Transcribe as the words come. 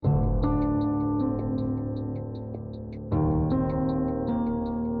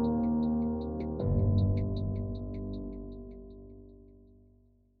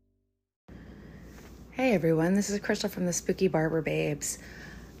Hi everyone, this is Crystal from the Spooky Barber Babes.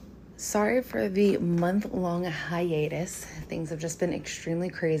 Sorry for the month-long hiatus. Things have just been extremely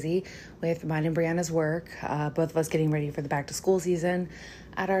crazy with mine and Brianna's work. Both of us getting ready for the back-to-school season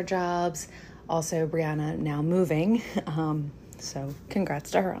at our jobs. Also, Brianna now moving, so congrats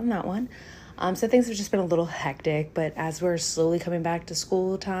to her on that one. So things have just been a little hectic, but as we're slowly coming back to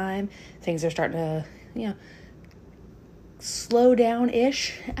school time, things are starting to, slow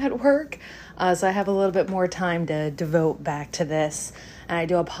down-ish at work. So I have a little bit more time to devote back to this. And I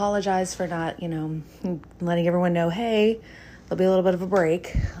do apologize for not, letting everyone know, hey, there'll be a little bit of a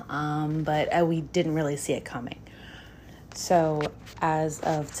break. But we didn't really see it coming. So as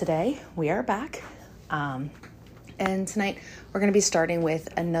of today, we are back. And tonight we're going to be starting with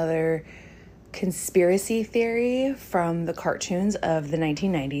another conspiracy theory from the cartoons of the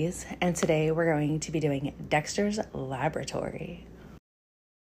 1990s. And today we're going to be doing Dexter's Laboratory.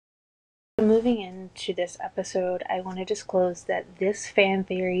 Moving into this episode, I want to disclose that this fan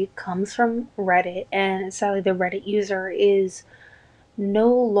theory comes from Reddit, and sadly the Reddit user is no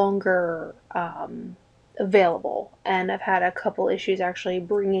longer available, and I've had a couple issues actually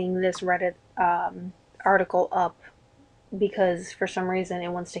bringing this Reddit article up because for some reason it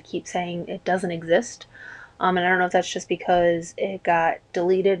wants to keep saying it doesn't exist. And I don't know if that's just because it got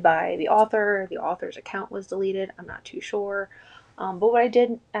deleted by the author's account was deleted, I'm not too sure. But what I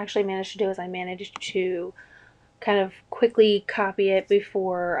did actually manage to do is I managed to kind of quickly copy it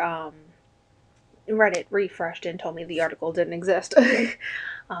before Reddit refreshed and told me the article didn't exist.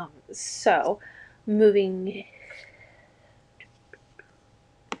 So, moving...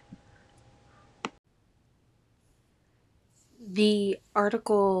 The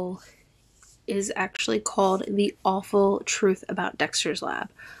article is actually called The Awful Truth About Dexter's Lab.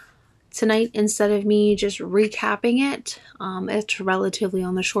 Tonight, instead of me just recapping it, it's relatively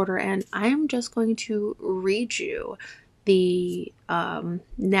on the shorter end. I'm just going to read you the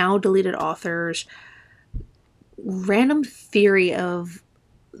now deleted author's random theory of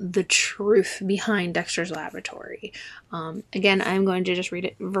the truth behind Dexter's Laboratory. Again, I'm going to just read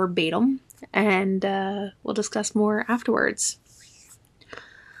it verbatim, and we'll discuss more afterwards.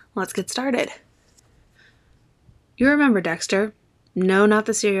 Let's get started. You remember Dexter? No, not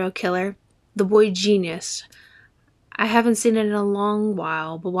the serial killer. The boy genius. I haven't seen it in a long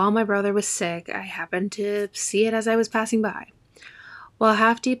while, but while my brother was sick, I happened to see it as I was passing by. While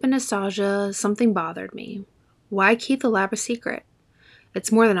half deep in nostalgia, something bothered me. Why keep the lab a secret?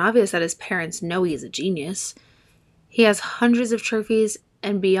 It's more than obvious that his parents know he is a genius. He has hundreds of trophies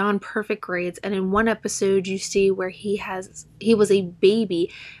and beyond perfect grades, and in one episode you see where he was a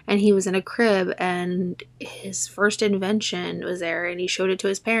baby and he was in a crib and his first invention was there and he showed it to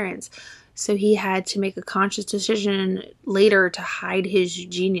his parents. So he had to make a conscious decision later to hide his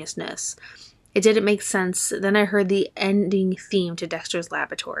geniusness. It didn't make sense. Then I heard the ending theme to Dexter's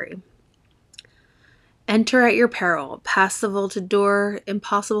Laboratory. Enter at your peril. Past the vaulted door,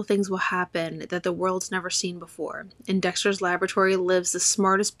 impossible things will happen that the world's never seen before. In Dexter's Laboratory lives the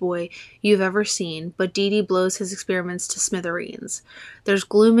smartest boy you've ever seen, but Dee Dee blows his experiments to smithereens. There's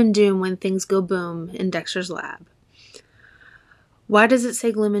gloom and doom when things go boom in Dexter's lab. Why does it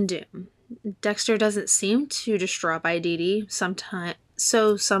say gloom and doom? Dexter doesn't seem too distraught by Dee Dee,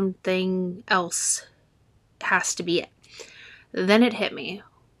 so something else has to be it. Then it hit me.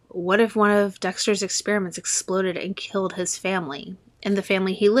 What if one of Dexter's experiments exploded and killed his family? And the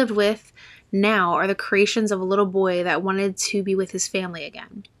family he lived with now are the creations of a little boy that wanted to be with his family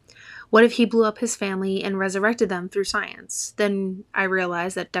again. What if he blew up his family and resurrected them through science? Then I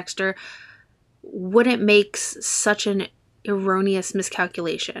realized that Dexter wouldn't make such an erroneous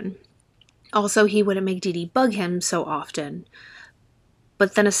miscalculation. Also, he wouldn't make Dee Dee bug him so often.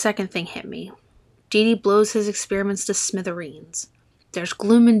 But then a second thing hit me. Dee Dee blows his experiments to smithereens. There's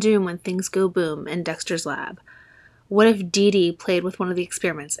gloom and doom when things go boom in Dexter's lab. What if Dee Dee played with one of the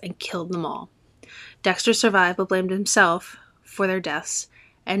experiments and killed them all? Dexter survived but blamed himself for their deaths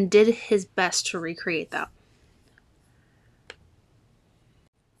and did his best to recreate them.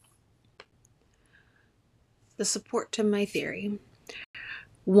 The support to my theory.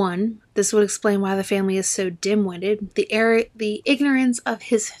 1. This would explain why the family is so dim-witted. The ignorance of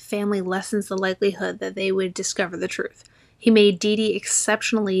his family lessens the likelihood that they would discover the truth. He made Dee Dee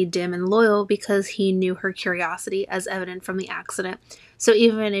exceptionally dim and loyal because he knew her curiosity, as evident from the accident. So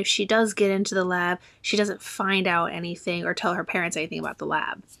even if she does get into the lab, she doesn't find out anything or tell her parents anything about the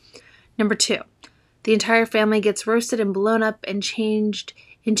lab. Number 2, the entire family gets roasted and blown up and changed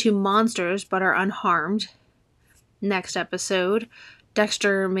into monsters but are unharmed. Next episode,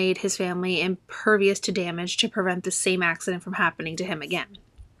 Dexter made his family impervious to damage to prevent the same accident from happening to him again.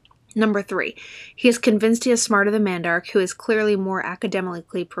 Number 3, he is convinced he is smarter than Mandark, who is clearly more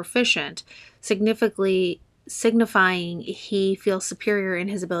academically proficient, signifying he feels superior in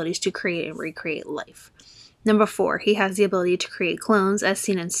his abilities to create and recreate life. Number 4, he has the ability to create clones, as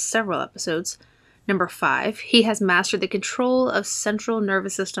seen in several episodes. Number 5, he has mastered the control of central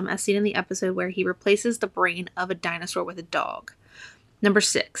nervous system, as seen in the episode where he replaces the brain of a dinosaur with a dog. Number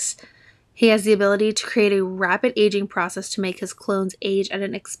 6, he has the ability to create a rapid aging process to make his clones age at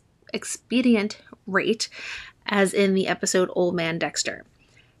an expedient rate, as in the episode Old Man Dexter.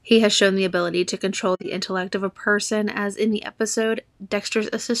 He has shown the ability to control the intellect of a person, as in the episode Dexter's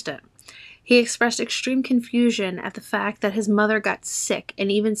Assistant. He expressed extreme confusion at the fact that his mother got sick,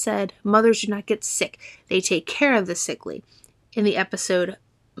 and even said, "Mothers do not get sick, they take care of the sickly," in the episode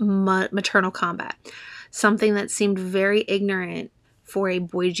Maternal Combat. Something that seemed very ignorant for a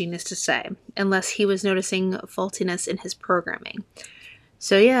boy genius to say, unless he was noticing faultiness in his programming.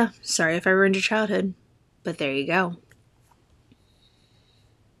 So yeah, sorry if I ruined your childhood, but there you go.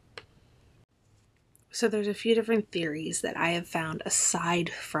 So there's a few different theories that I have found aside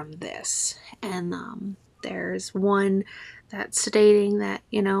from this. And there's one that's stating that,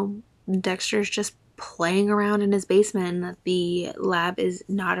 Dexter's just playing around in his basement and that the lab is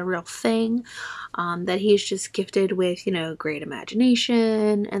not a real thing, that he's just gifted with, great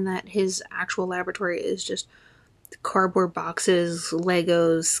imagination, and that his actual laboratory is just cardboard boxes,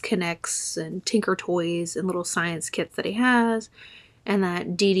 Legos, Connects, and Tinker Toys, and little science kits that he has, and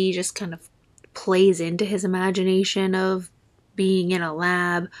that Dee Dee just kind of plays into his imagination of being in a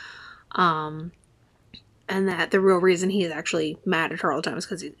lab, and that the real reason he's actually mad at her all the time is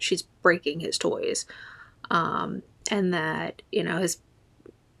because she's breaking his toys, and that, his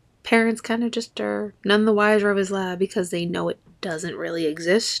parents kind of just are none the wiser of his lab because they know it doesn't really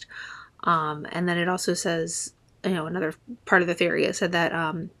exist, and then it also says, another part of the theory, it said that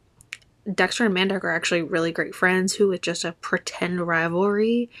Dexter and Mandark are actually really great friends who with just a pretend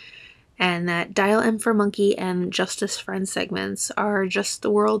rivalry, and that Dial M for Monkey and Justice Friend segments are just the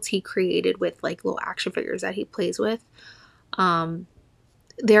worlds he created with like little action figures that he plays with.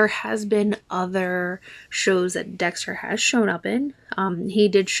 There has been other shows that Dexter has shown up in. He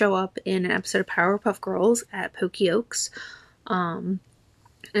did show up in an episode of Powerpuff Girls at Pokey Oaks, and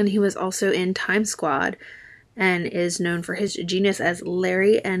he was also in Time Squad, and is known for his genius as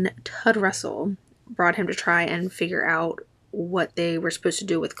Larry and Tud Russell brought him to try and figure out what they were supposed to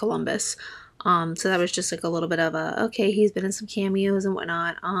do with Columbus. So that was just like a little bit of okay, he's been in some cameos and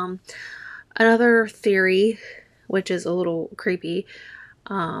whatnot. Another theory, which is a little creepy,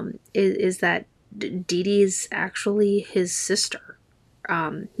 is that Dee Dee's actually his sister.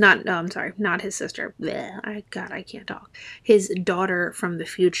 Not his sister. God, I can't talk. His daughter from the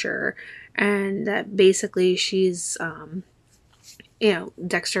future, and that basically she's,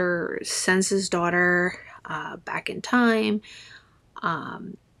 Dexter sends his daughter back in time,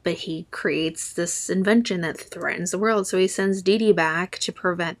 but he creates this invention that threatens the world. So he sends Dee Dee back to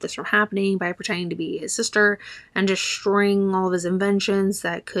prevent this from happening by pretending to be his sister and destroying all of his inventions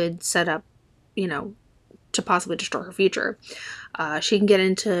that could set up, to possibly destroy her future. She can get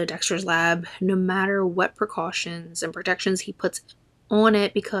into Dexter's lab no matter what precautions and protections he puts on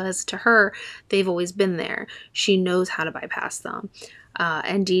it, because to her, they've always been there. She knows how to bypass them.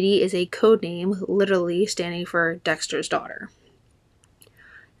 And Dee Dee is a code name, literally standing for Dexter's daughter.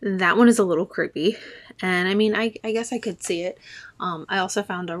 That one is a little creepy. And I mean, I guess I could see it. I also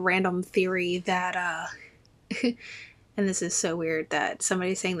found a random theory that, and this is so weird, that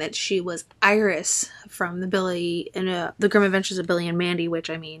somebody's saying that she was Iris from the Grim Adventures of Billy and Mandy, which,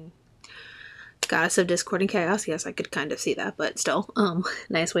 I mean, goddess of discord and chaos. Yes, I could kind of see that, but still,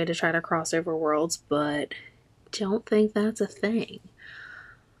 nice way to try to cross over worlds, but don't think that's a thing.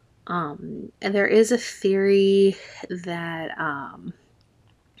 And there is a theory that,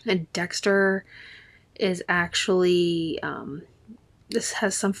 Dexter is actually, this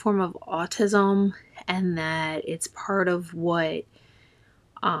has some form of autism, and that it's part of what,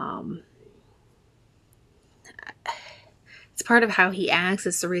 it's part of how he acts.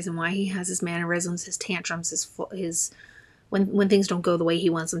 It's the reason why he has his mannerisms, his tantrums, his when things don't go the way he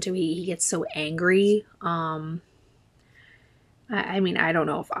wants them to, he gets so angry. I mean, I don't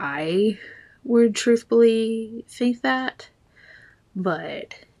know if I would truthfully think that,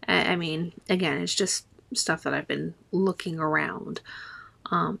 but I mean, again, it's just stuff that I've been looking around.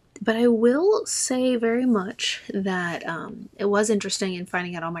 But I will say very much that it was interesting in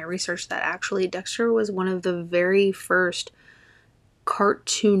finding out all my research that actually Dexter was one of the very first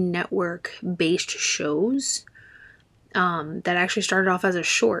Cartoon Network based shows that actually started off as a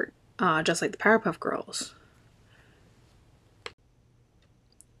short, just like the Powerpuff Girls.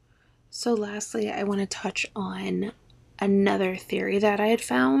 So lastly, I want to touch on another theory that I had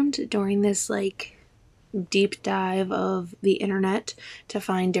found during this deep dive of the internet to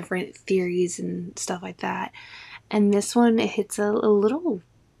find different theories and stuff like that. And this one, it hits a little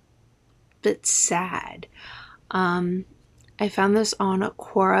bit sad. I found this on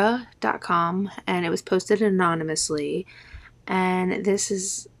Quora.com and it was posted anonymously. And this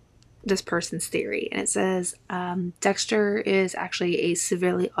is this person's theory. And it says Dexter is actually a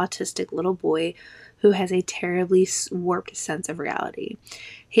severely autistic little boy who has a terribly warped sense of reality.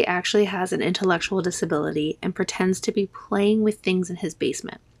 He actually has an intellectual disability and pretends to be playing with things in his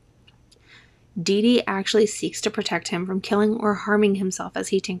basement. Dee Dee actually seeks to protect him from killing or harming himself as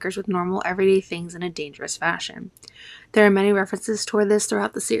he tinkers with normal everyday things in a dangerous fashion. There are many references toward this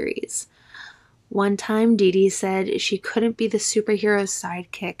throughout the series. One time, Dee Dee said she couldn't be the superhero's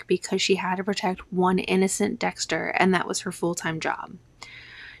sidekick because she had to protect one innocent Dexter, and that was her full-time job.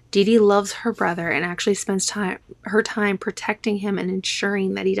 Dee Dee loves her brother and actually spends her time protecting him and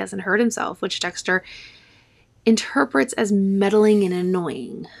ensuring that he doesn't hurt himself, which Dexter interprets as meddling and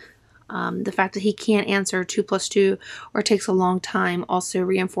annoying. The fact that he can't answer 2 plus 2 or takes a long time also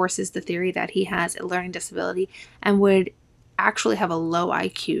reinforces the theory that he has a learning disability and would actually have a low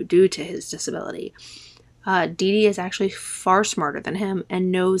IQ due to his disability. Dee Dee is actually far smarter than him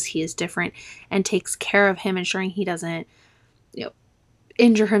and knows he is different and takes care of him, ensuring he doesn't,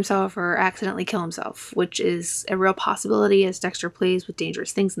 injure himself or accidentally kill himself, which is a real possibility as Dexter plays with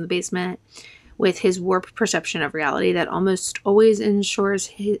dangerous things in the basement with his warped perception of reality that almost always ensures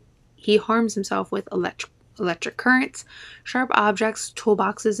he harms himself with electric currents, sharp objects,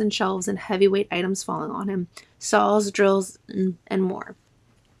 toolboxes and shelves, and heavyweight items falling on him, saws, drills, and more.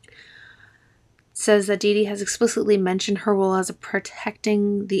 It says that Dee Dee has explicitly mentioned her role as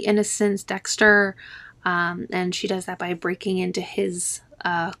protecting the innocent Dexter, and she does that by breaking into his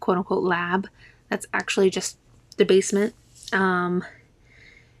quote-unquote lab. That's actually just the basement.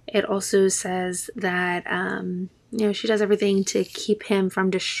 It also says that she does everything to keep him from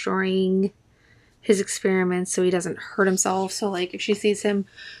destroying his experiments so he doesn't hurt himself. So if she sees him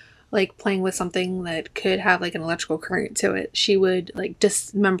playing with something that could have an electrical current to it, she would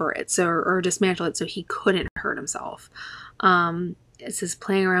dismember it or dismantle it so he couldn't hurt himself. It says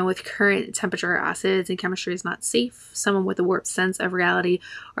playing around with current, temperature, acids, and chemistry is not safe. Someone with a warped sense of reality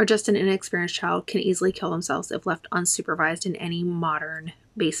or just an inexperienced child can easily kill themselves if left unsupervised in any modern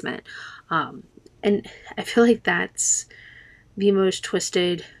basement. And I feel like that's the most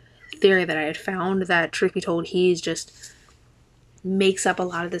twisted theory that I had found, that truth be told, he's just makes up a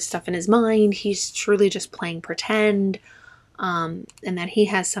lot of this stuff in his mind. He's truly just playing pretend, and that he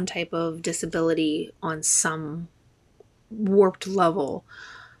has some type of disability on some warped level.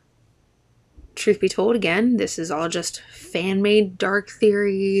 Truth be told, again, this is all just fan-made dark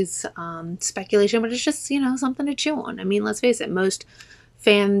theories, speculation, but it's just, something to chew on. I mean, let's face it, most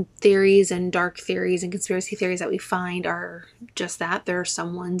fan theories and dark theories and conspiracy theories that we find are just that. They're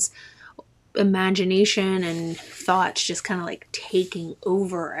someone's imagination and thoughts just kind of taking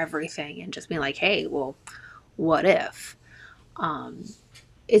over everything and just being like, hey, well, what if?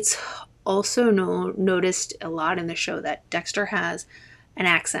 It's also noticed a lot in the show that Dexter has an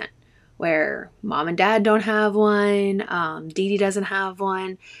accent where mom and dad don't have one. Dee Dee doesn't have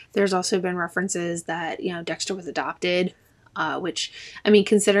one. There's also been references that, Dexter was adopted, which, I mean,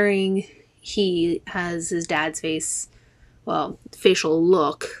 considering he has his dad's facial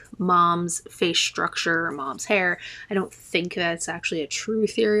look, mom's face structure, mom's hair, I don't think that's actually a true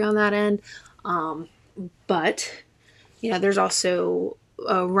theory on that end. But, there's also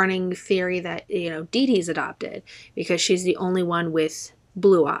a running theory that, Dee Dee's adopted because she's the only one with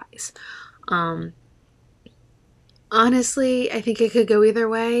blue eyes. Honestly, I think it could go either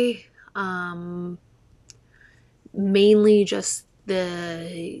way. Mainly just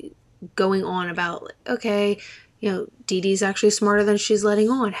the going on about, okay, Dee Dee's actually smarter than she's letting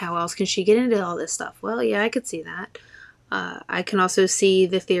on. How else can she get into all this stuff? Well, yeah, I could see that. I can also see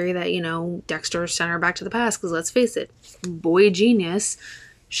the theory that, Dexter sent her back to the past because let's face it, boy genius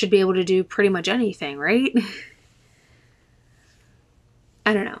should be able to do pretty much anything, right?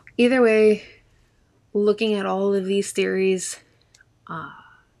 I don't know. Either way, looking at all of these theories,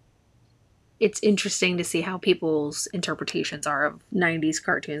 it's interesting to see how people's interpretations are of 90s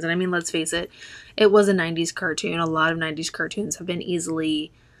cartoons. And I mean, let's face it, it was a 90s cartoon. A lot of 90s cartoons have been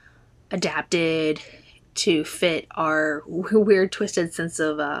easily adapted to fit our weird, twisted sense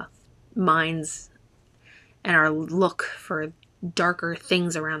of minds and our look for darker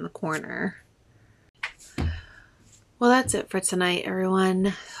things around the corner. Well, that's it for tonight,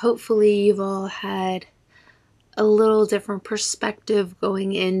 everyone. Hopefully you've all had a little different perspective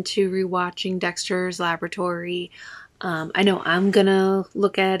going into rewatching Dexter's Laboratory. I know I'm gonna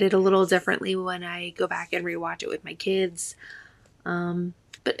look at it a little differently when I go back and rewatch it with my kids.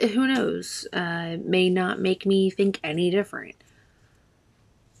 But who knows? It may not make me think any different.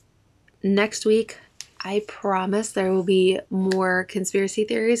 Next week, I promise there will be more conspiracy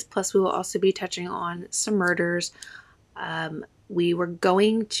theories. Plus, we will also be touching on some murders. We were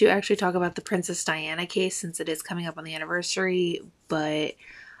going to actually talk about the Princess Diana case since it is coming up on the anniversary, but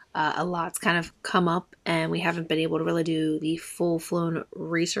a lot's kind of come up and we haven't been able to really do the full-flown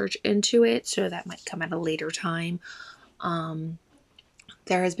research into it, so that might come at a later time.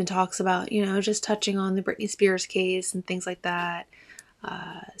 There has been talks about, just touching on the Britney Spears case and things like that.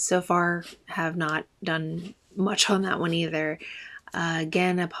 So far, have not done much on that one either.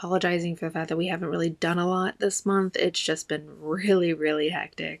 Again, apologizing for the fact that we haven't really done a lot this month. It's just been really, really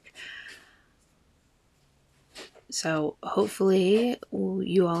hectic. So hopefully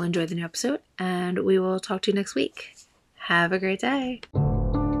you all enjoyed the new episode, and we will talk to you next week. Have a great day.